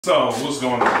So, what's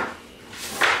going on?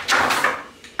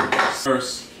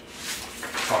 First,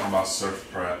 talking about Surf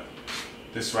Prep.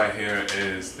 This right here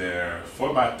is their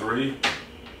 4x3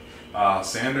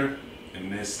 sander,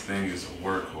 and this thing is a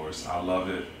workhorse. I love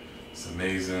it. It's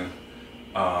amazing.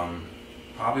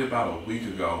 Probably about a week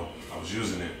ago, I was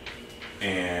using it,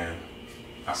 and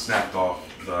I snapped off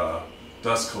the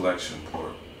dust collection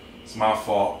port. It's my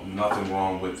fault. Nothing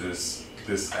wrong with this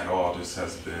at all. This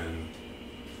has been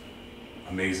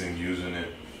amazing using it.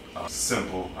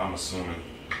 Simple, I'm assuming.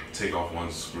 Take off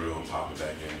one screw and pop it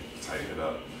back in, tighten it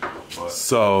up.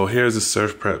 So here's a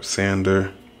Surf Prep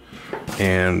sander,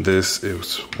 and this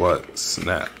is what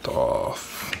snapped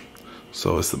off.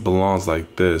 So it belongs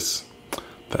like this.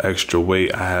 The extra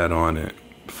weight I had on it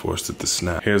forced it to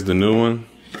snap. Here's the new one.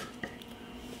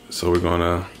 So we're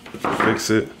gonna fix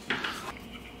it.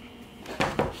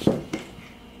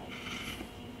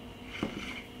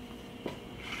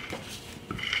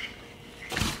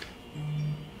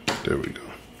 There we go.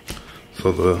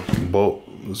 So the bolt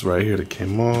was right here that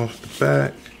came off the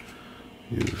back.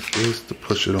 Use this to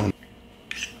push it on.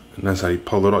 And that's how you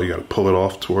pull it off. You gotta pull it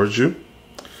off towards you.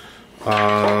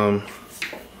 I'm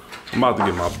about to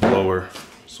get my blower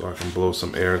so I can blow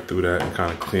some air through that and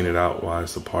kind of clean it out while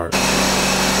it's apart.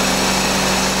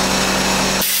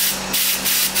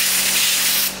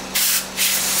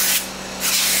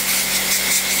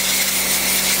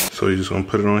 So you're just gonna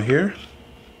put it on here.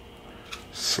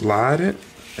 Slide it,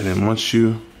 and then once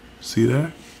you see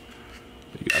that,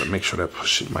 you gotta make sure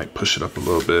that might push it up a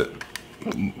little bit.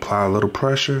 Apply a little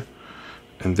pressure,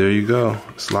 and there you go.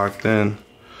 It's locked in.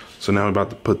 So now we're about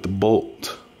to put the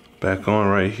bolt back on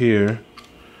right here.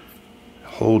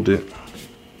 Hold it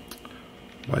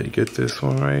while you get this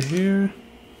one right here,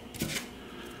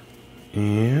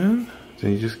 and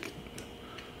then you just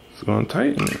gonna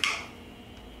tighten it.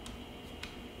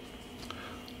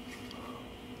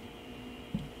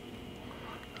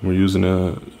 We're using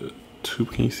a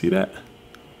tube, can you see that?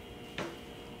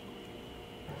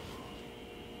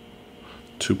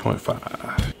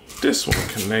 2.5. This one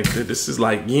connected. This is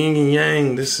like yin and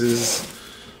yang. This is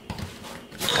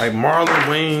like Marlon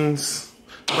Wayans,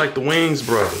 like the Wayans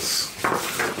brothers.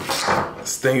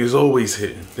 This thing is always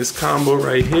hitting. This combo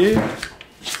right here,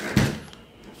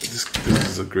 this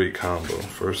is a great combo,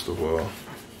 first of all.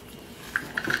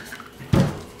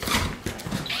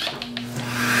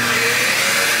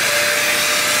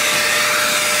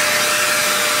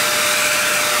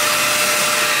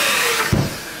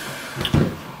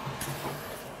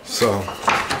 So,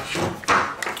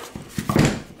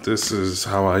 this is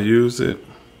how I use it.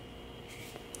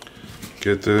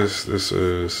 Get this, this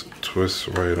is twist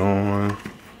right on.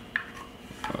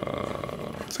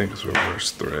 I think it's reverse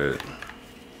thread.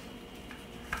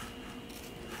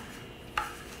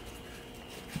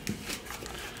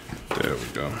 There we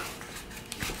go.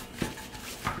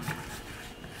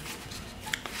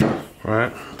 All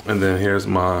right, and then here's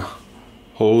my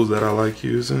hose that I like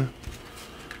using.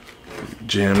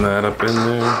 Jam that up in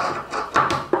there.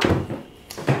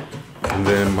 And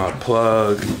then my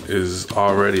plug is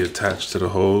already attached to the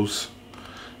hose.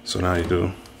 So now you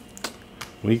do,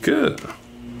 we good.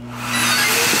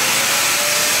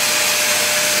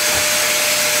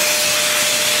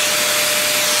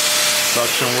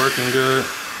 Suction working good.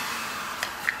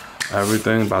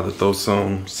 Everything, about to throw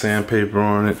some sandpaper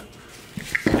on it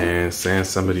and sand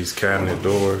some of these cabinet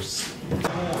doors.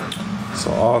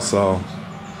 So also,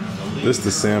 this is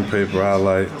the sandpaper I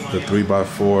like, the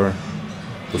 3x4,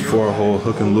 the 4-hole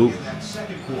hook and loop,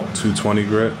 220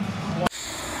 grit.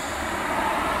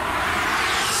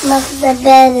 Much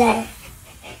better.